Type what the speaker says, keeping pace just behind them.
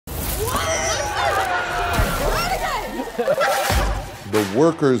The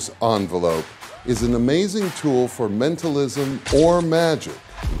worker's envelope is an amazing tool for mentalism or magic.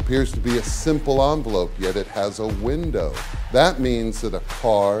 It appears to be a simple envelope, yet it has a window. That means that a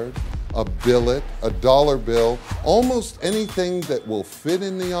card, a billet, a dollar bill, almost anything that will fit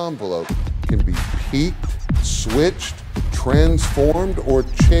in the envelope can be peeked, switched, transformed, or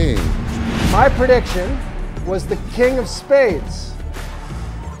changed. My prediction was the King of Spades.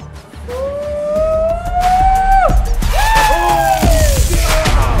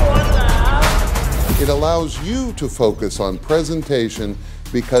 It allows you to focus on presentation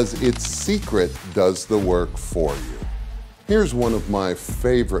because its secret does the work for you. Here's one of my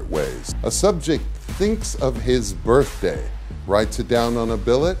favorite ways. A subject thinks of his birthday, writes it down on a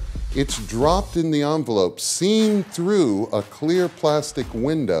billet, it's dropped in the envelope, seen through a clear plastic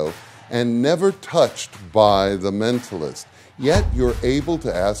window, and never touched by the mentalist. Yet you're able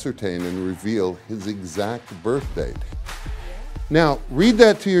to ascertain and reveal his exact birth date. Now, read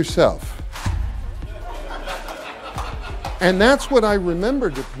that to yourself. And that's what I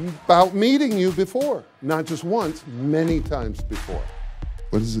remembered about meeting you before. Not just once, many times before.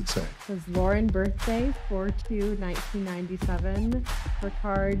 What does it say? It says Lauren birthday, 4/2/1997, for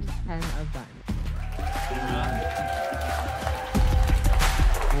card 10 of diamonds.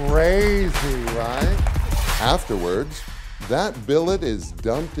 Crazy, right? Afterwards, that billet is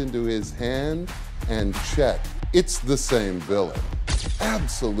dumped into his hand and checked. It's the same billet.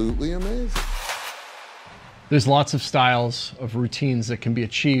 Absolutely amazing. There's lots of styles of routines that can be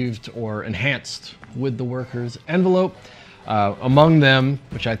achieved or enhanced with the worker's envelope. Among them,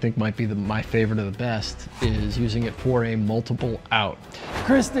 which I think might be my favorite of the best, is using it for a multiple out.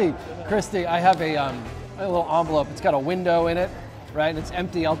 Christy, I have a little envelope. It's got a window in it, right? And it's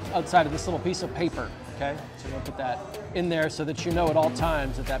empty outside of this little piece of paper, okay? So you're gonna put that in there so that you know at all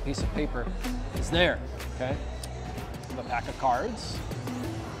times that that piece of paper is there, okay? A pack of cards.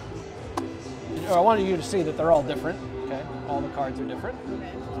 I wanted you to see that they're all different, okay? All the cards are different.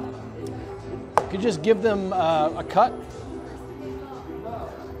 You could just give them a cut.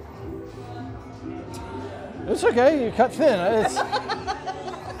 It's okay, you cut thin.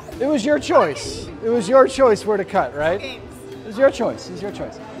 It was your choice. It was your choice where to cut, right? It was your choice, it was your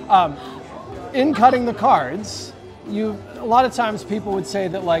choice. In cutting the cards, a lot of times people would say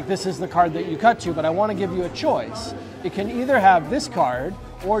that like, this is the card that you cut to, but I want to give you a choice. You can either have this card,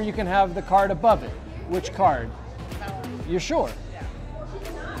 or you can have the card above it. Which card? You're sure? Yeah.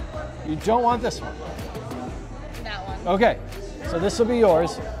 You don't want this one? That one. Okay, so this will be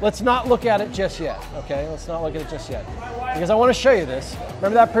yours. Let's not look at it just yet, okay? Let's not look at it just yet. Because I want to show you this.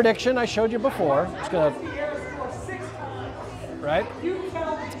 Remember that prediction I showed you before? I'm just gonna, right?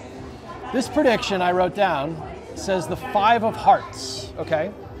 This prediction I wrote down says the 5 of hearts,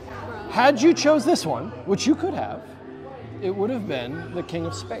 okay? Had you chose this one, which you could have, it would have been the King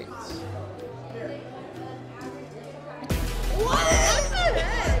of Spades. What?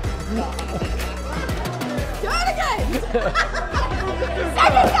 Do it again!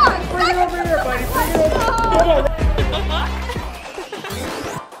 Second time! Bring it over here, buddy. Bring it over.